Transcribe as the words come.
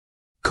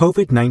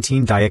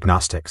COVID-19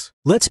 diagnostics.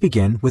 Let's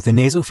begin with the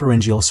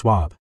nasopharyngeal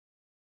swab.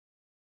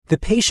 The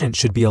patient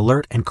should be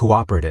alert and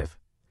cooperative.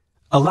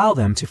 Allow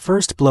them to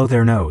first blow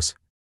their nose.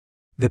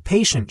 The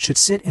patient should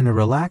sit in a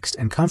relaxed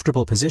and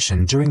comfortable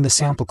position during the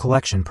sample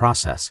collection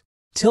process.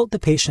 Tilt the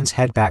patient's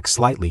head back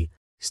slightly.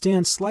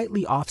 Stand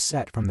slightly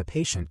offset from the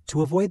patient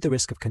to avoid the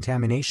risk of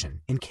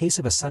contamination in case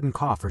of a sudden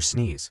cough or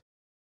sneeze.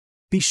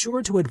 Be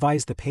sure to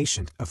advise the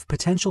patient of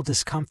potential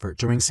discomfort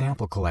during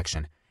sample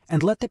collection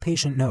and let the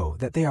patient know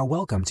that they are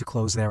welcome to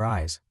close their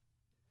eyes.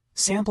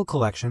 Sample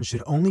collection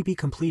should only be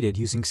completed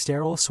using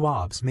sterile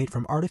swabs made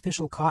from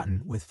artificial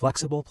cotton with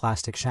flexible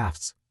plastic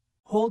shafts.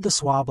 Hold the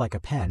swab like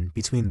a pen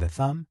between the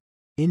thumb,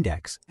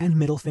 index, and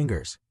middle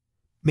fingers.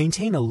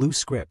 Maintain a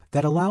loose grip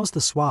that allows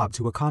the swab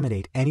to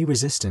accommodate any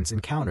resistance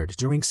encountered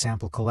during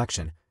sample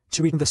collection,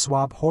 treating the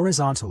swab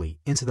horizontally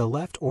into the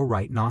left or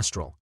right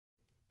nostril.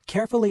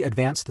 Carefully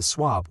advance the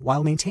swab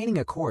while maintaining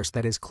a course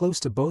that is close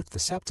to both the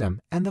septum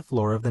and the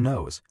floor of the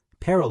nose,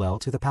 parallel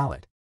to the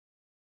palate.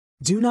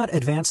 Do not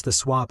advance the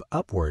swab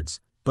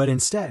upwards, but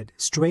instead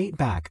straight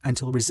back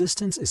until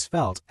resistance is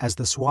felt as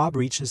the swab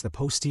reaches the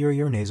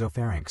posterior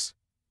nasopharynx.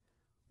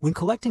 When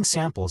collecting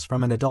samples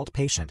from an adult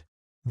patient,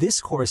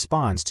 this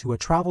corresponds to a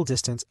travel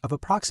distance of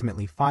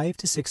approximately 5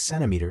 to 6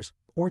 centimeters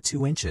or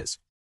 2 inches.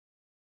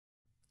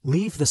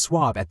 Leave the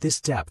swab at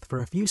this depth for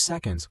a few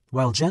seconds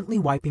while gently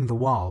wiping the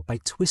wall by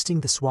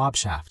twisting the swab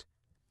shaft.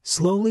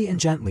 Slowly and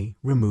gently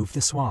remove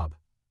the swab.